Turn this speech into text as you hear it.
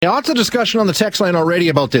Lots of discussion on the text line already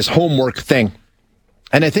about this homework thing.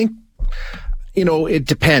 And I think, it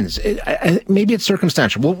depends. Maybe it's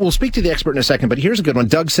circumstantial. We'll speak to the expert in a second, but here's a good one.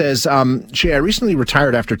 Doug says, I recently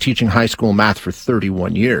retired after teaching high school math for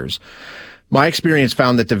 31 years. My experience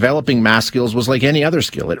found that developing math skills was like any other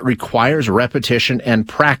skill. It requires repetition and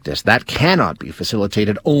practice. That cannot be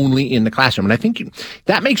facilitated only in the classroom. And I think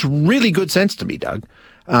that makes really good sense to me, Doug.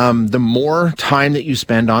 The more time that you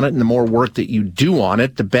spend on it and the more work that you do on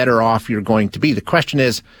it, the better off you're going to be. The question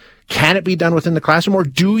is, can it be done within the classroom, or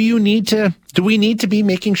do we need to be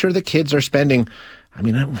making sure that kids are spending,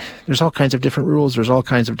 there's all kinds of different rules. There's all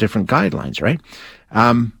kinds of different guidelines, right?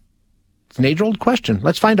 It's an age-old question.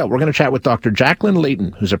 Let's find out. We're going to chat with Dr. Jacqueline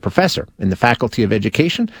Layton, who's a professor in the Faculty of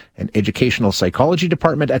Education and Educational Psychology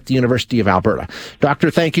Department at the University of Alberta. Doctor,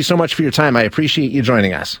 thank you so much for your time. I appreciate you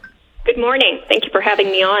joining us. Good morning. Thank you for having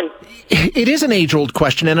me on. It is an age-old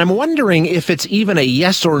question, and I'm wondering if it's even a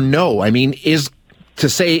yes or no.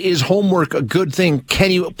 Is homework a good thing? Can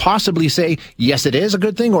you possibly say, yes, it is a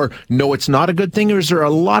good thing, or no, it's not a good thing, or is there a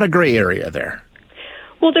lot of gray area there?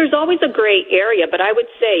 Well, there's always a gray area, but I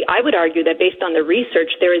would argue that based on the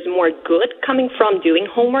research, there is more good coming from doing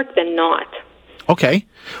homework than not. Okay.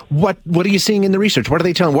 What are you seeing in the research? What are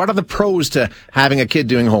they telling? What are the pros to having a kid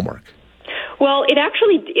doing homework? Well, it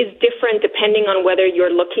actually is different depending on whether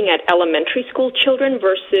you're looking at elementary school children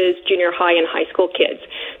versus junior high and high school kids.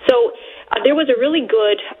 So there was a really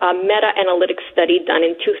good meta-analytic study done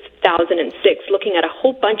in 2006 looking at a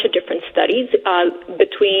whole bunch of different studies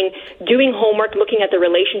between doing homework, looking at the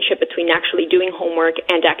relationship between actually doing homework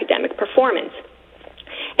and academic performance.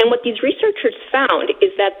 And what these researchers found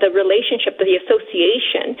is that the relationship, the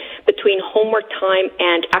association between homework time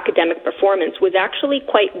and academic performance was actually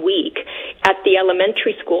quite weak at the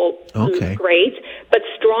elementary school grades, but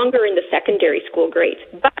stronger in the secondary school grades.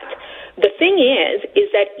 But the thing is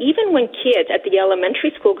that even when kids at the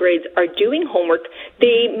elementary school grades are doing homework,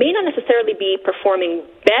 they may not necessarily be performing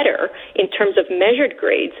better in terms of measured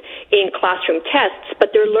grades in classroom tests,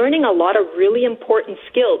 but they're learning a lot of really important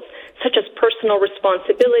skills, such as personal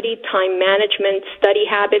responsibility, time management, study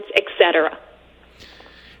habits, etc.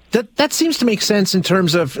 That seems to make sense in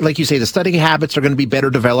terms of, like you say, the study habits are going to be better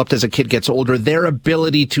developed as a kid gets older. Their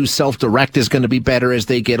ability to self-direct is going to be better as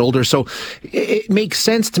they get older. So it makes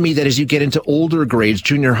sense to me that as you get into older grades,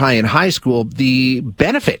 junior high and high school, the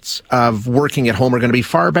benefits of working at home are going to be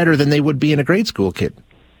far better than they would be in a grade school kid.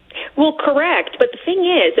 Well, correct. But the thing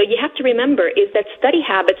is, you have to remember, is that study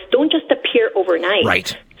habits don't just appear overnight.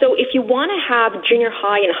 Right. So if you want to have junior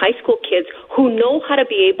high and high school kids who know how to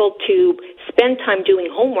be able to spend time doing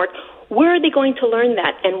homework, where are they going to learn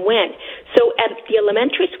that and when? So at the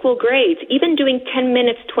elementary school grades, even doing 10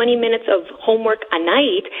 minutes, 20 minutes of homework a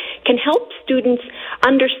night can help students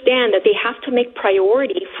understand that they have to make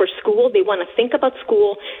priority for school. They want to think about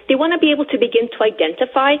school. They want to be able to begin to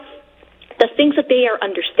identify the things that they are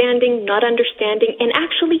understanding, not understanding, and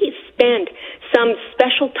actually spend some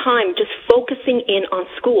special time just focusing in on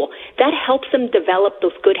school. That helps them develop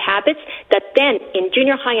those good habits that then in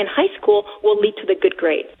junior high and high school will lead to the good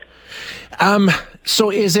grades. So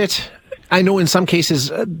is it, I know in some cases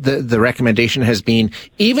the recommendation has been,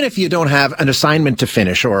 even if you don't have an assignment to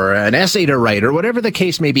finish or an essay to write or whatever the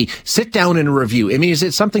case may be, sit down and review. Is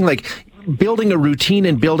it something like building a routine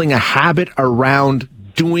and building a habit around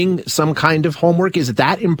doing some kind of homework? Is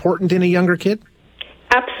that important in a younger kid?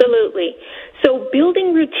 Absolutely. So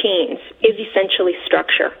building routines is essentially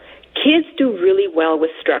structure. Kids do really well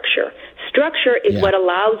with structure. Structure is what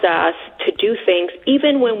allows us to do things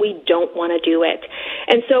even when we don't want to do it.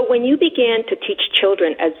 And so when you begin to teach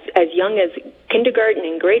children as young as kindergarten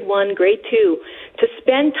and grade 1, grade 2, to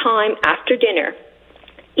spend time after dinner,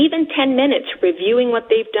 even 10 minutes reviewing what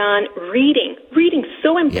they've done, reading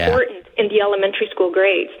so important in the elementary school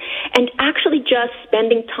grades, and actually just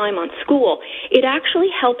spending time on school, it actually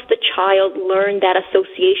helps the child learn that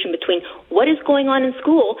association between what is going on in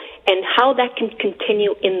school and how that can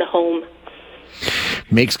continue in the home.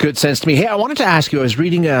 Makes good sense to me. Hey, I wanted to ask you, I was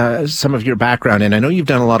reading some of your background, and I know you've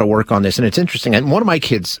done a lot of work on this, and it's interesting. And one of my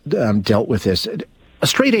kids dealt with this. A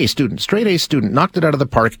straight A student, knocked it out of the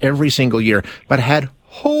park every single year, but had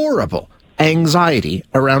horrible anxiety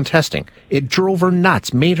around testing. It drove her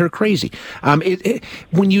nuts, made her crazy.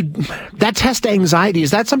 That test anxiety,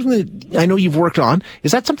 is that something that I know you've worked on?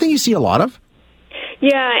 Is that something you see a lot of?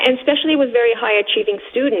 Yeah, and especially with very high-achieving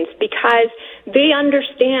students, because they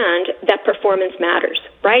understand that performance matters,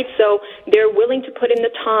 right? So they're willing to put in the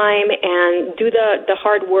time and do the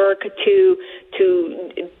hard work to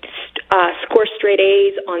score straight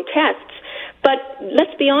A's on tests. But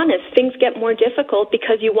let's be honest, things get more difficult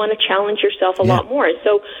because you want to challenge yourself a lot more.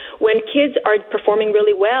 So when kids are performing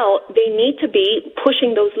really well, they need to be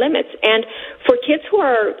pushing those limits. And for kids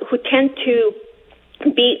who tend to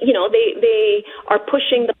be, they are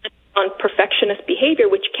pushing the on perfectionist behavior,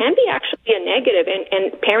 which can be actually a negative,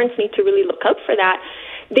 and parents need to really look out for that.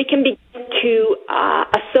 They can begin to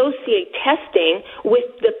associate testing with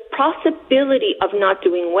the possibility of not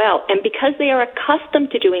doing well. And because they are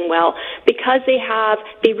accustomed to doing well, because they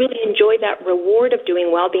really enjoy that reward of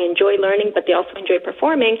doing well, they enjoy learning, but they also enjoy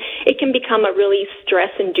performing, it can become a really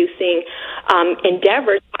stress-inducing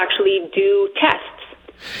endeavor to actually do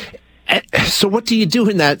tests. So what do you do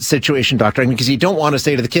in that situation, Doctor? I mean, because you don't want to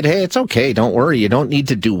say to the kid, hey, it's okay, don't worry, you don't need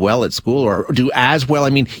to do well at school or do as well. I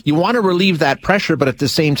mean, you want to relieve that pressure, but at the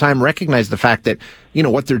same time recognize the fact that,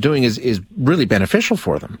 what they're doing is really beneficial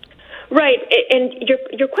for them. Right, and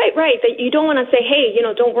you're quite right that you don't want to say, hey,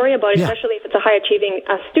 don't worry about it, especially if it's a high-achieving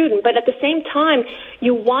student. But at the same time,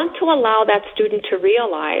 you want to allow that student to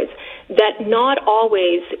realize that not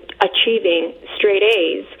always achieving straight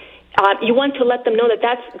A's, you want to let them know that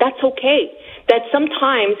that's okay. That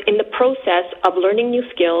sometimes in the process of learning new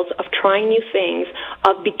skills, of trying new things,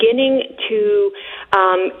 of beginning to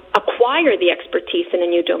acquire the expertise in a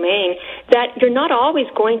new domain, that you're not always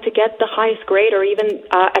going to get the highest grade or even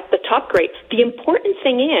at the top grade. The important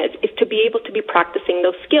thing is to be able to be practicing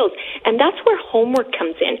those skills. And that's where homework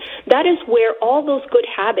comes in. That is where all those good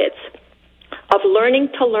habits of learning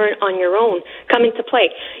to learn on your own come into play.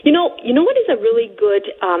 You know what is a really good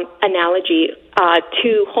analogy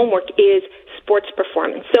to homework is sports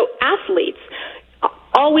performance. So athletes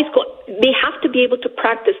they have to be able to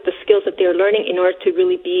practice the skills that they're learning in order to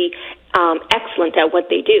really be excellent at what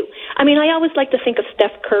they do. I mean, I always like to think of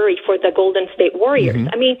Steph Curry for the Golden State Warriors.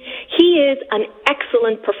 Mm-hmm. I mean, he is an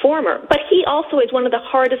excellent performer, but he also is one of the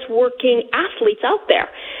hardest working athletes out there.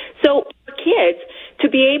 So for kids to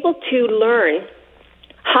be able to learn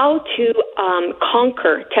how to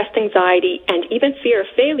conquer test anxiety and even fear of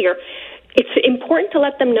failure, it's important to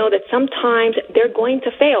let them know that sometimes they're going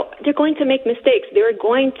to fail. They're going to make mistakes. They're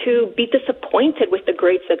going to be disappointed with the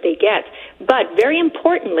grades that they get. But very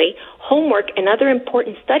importantly, homework and other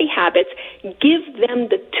important study habits give them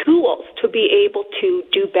the tools to be able to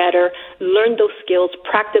do better, learn those skills,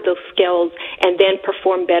 practice those skills, and then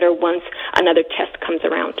perform better once another test comes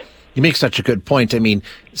around. You make such a good point. I mean,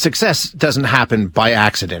 success doesn't happen by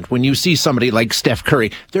accident. When you see somebody like Steph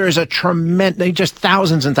Curry, there is a just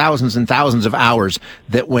thousands and thousands and thousands of hours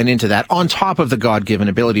that went into that on top of the God-given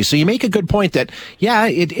ability. So you make a good point that,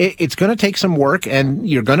 it's going to take some work and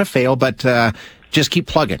you're going to fail, but just keep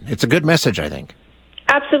plugging. It's a good message, I think.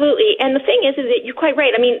 Absolutely. And the thing is that you're quite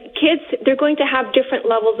right. I mean, kids, they're going to have different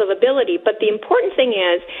levels of ability, but the important thing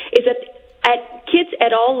is that kids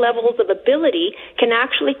at all levels of ability can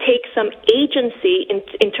actually take some agency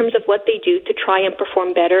in terms of what they do to try and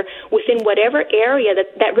perform better within whatever area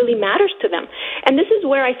that really matters to them. And this is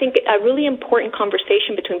where I think a really important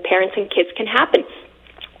conversation between parents and kids can happen.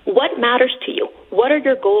 What matters to you? What are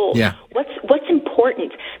your goals? Yeah. What's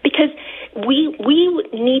important? Because we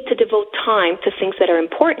need to devote time to things that are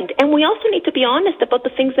important, and we also need to be honest about the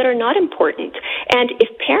things that are not important. And if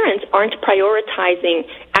parents aren't prioritizing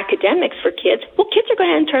academics for kids, well, kids are going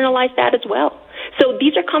to internalize that as well. So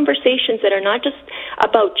these are conversations that are not just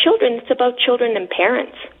about children, it's about children and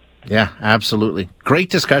parents. Yeah, absolutely. Great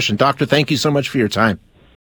discussion. Doctor, thank you so much for your time.